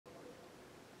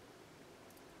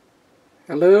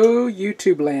Hello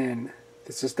YouTube land,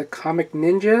 this is the Comic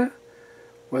Ninja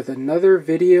with another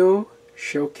video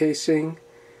showcasing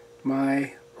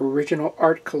my original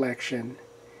art collection.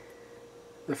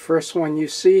 The first one you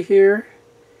see here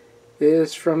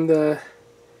is from the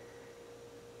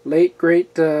late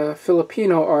great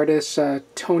Filipino artist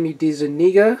Tony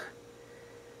Dezuniga.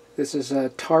 This is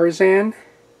Tarzan.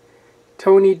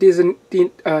 Tony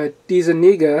Dezuniga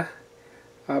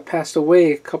passed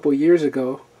away a couple years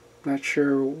ago. Not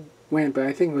sure when, but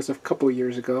I think it was a couple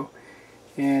years ago.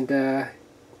 And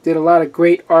did a lot of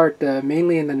great art,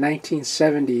 mainly in the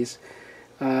 1970s.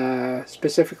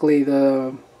 Specifically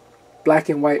the black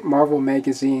and white Marvel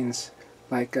magazines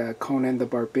like Conan the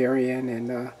Barbarian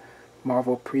and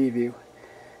Marvel Preview.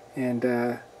 And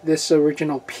this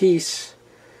original piece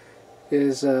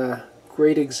is a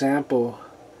great example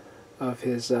of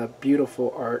his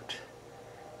beautiful art.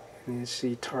 And you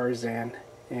see Tarzan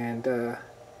and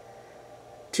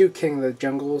two King of the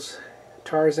Jungles,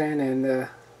 Tarzan and the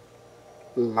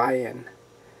lion.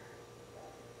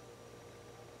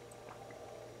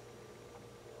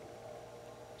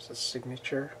 It's a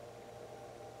signature.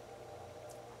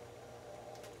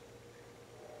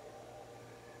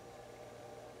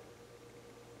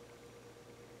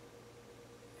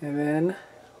 And then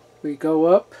we go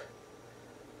up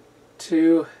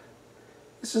to,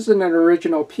 this isn't an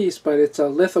original piece, but it's a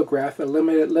lithograph, a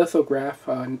limited lithograph.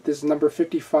 This is number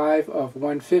 55 of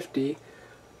 150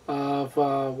 of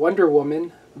Wonder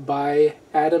Woman by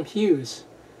Adam Hughes.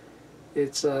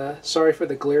 It's, sorry for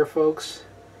the glare folks,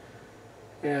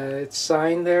 it's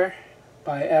signed there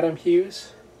by Adam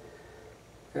Hughes.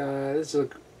 This is a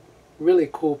really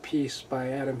cool piece by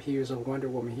Adam Hughes of Wonder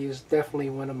Woman. He is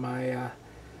definitely one of my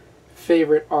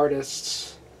favorite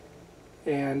artists,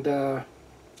 and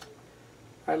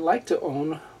I'd like to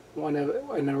own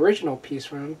an original piece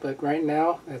from him, but right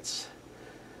now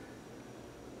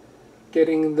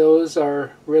getting those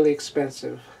are really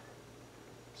expensive.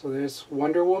 So there's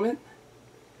Wonder Woman.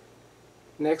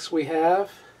 Next we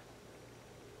have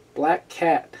Black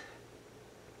Cat,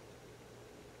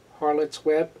 Harlot's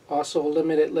Web, also a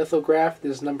limited lithograph.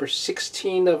 This is number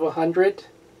 16 of 100.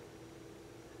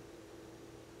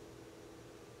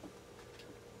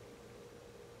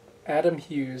 Adam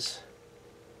Hughes.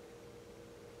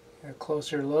 A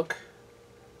closer look.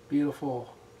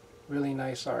 Beautiful, really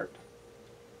nice art.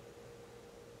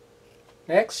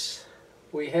 Next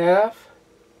we have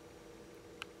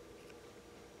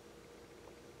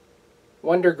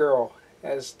Wonder Girl,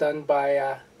 as done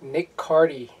by Nick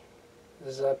Cardy.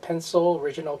 This is a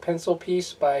original pencil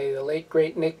piece by the late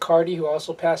great Nick Cardy, who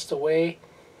also passed away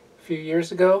a few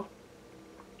years ago.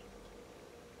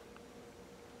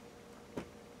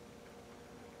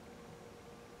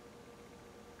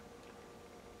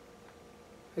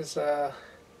 Is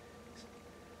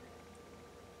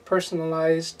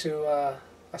personalized to a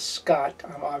Scot.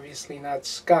 I'm obviously not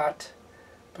Scot,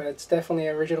 but it's definitely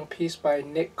an original piece by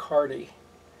Nick Cardy.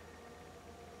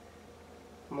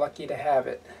 I'm lucky to have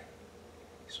it.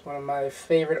 He's one of my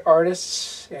favorite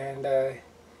artists, and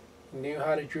he knew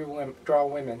how to draw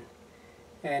women.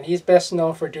 And he's best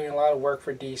known for doing a lot of work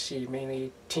for DC,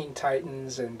 mainly Teen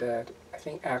Titans and I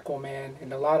think Aquaman,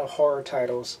 and a lot of horror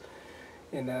titles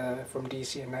from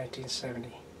DC in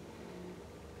 1970.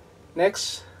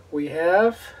 Next we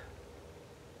have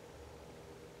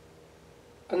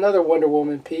another Wonder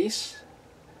Woman piece.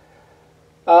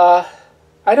 I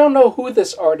don't know who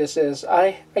this artist is.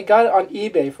 I got it on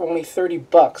eBay for only 30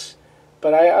 bucks,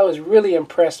 but I was really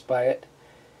impressed by it.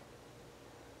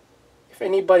 If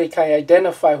anybody can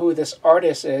identify who this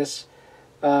artist is,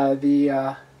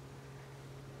 it's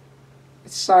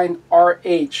signed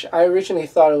RH. I originally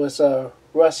thought it was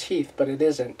Russ Heath, but it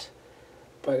isn't.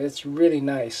 But it's really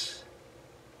nice.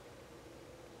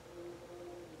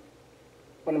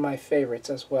 One of my favorites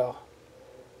as well.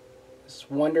 This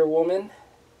is Wonder Woman.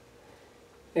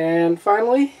 And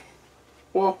finally,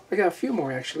 well, I got a few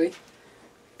more actually.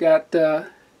 Got a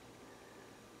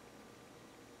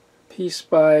piece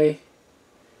by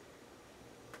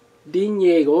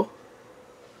Diego.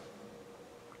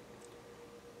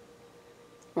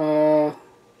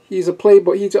 He's a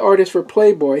Playboy. He's an artist for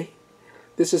Playboy.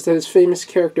 This is his famous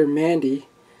character Mandy.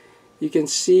 You can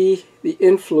see the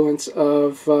influence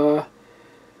of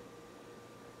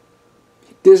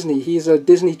Disney. He's a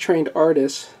Disney trained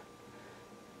artist,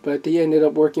 but he ended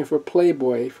up working for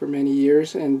Playboy for many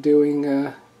years and doing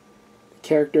the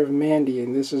character of Mandy.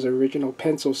 And this is an original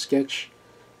pencil sketch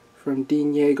from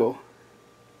Diego.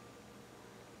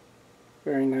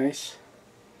 Very nice.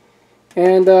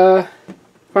 And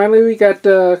finally we got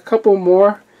a couple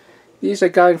more These I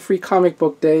got in Free Comic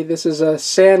Book Day. This is a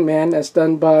Sandman that's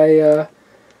done by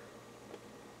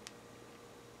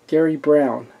Garry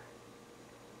Brown.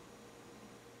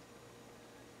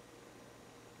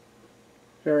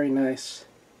 Very nice.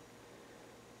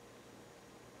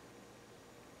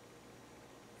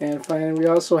 And finally we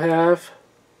also have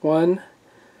one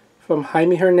from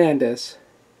Jaime Hernandez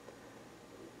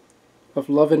of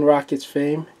Love and Rockets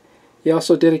fame. He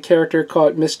also did a character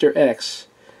called Mr. X.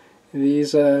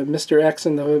 These Mr. X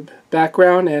in the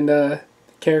background, and the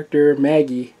character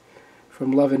Maggie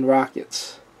from Love and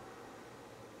Rockets.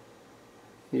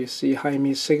 You see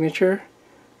Jaime's signature.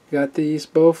 Got these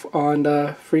both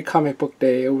on Free Comic Book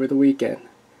Day over the weekend.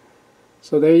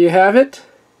 So there you have it.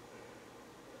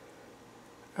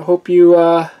 I hope you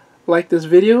like this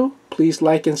video. Please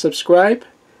like and subscribe.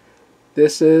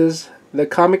 This is the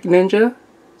Comic Ninja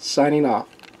signing off.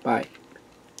 Bye.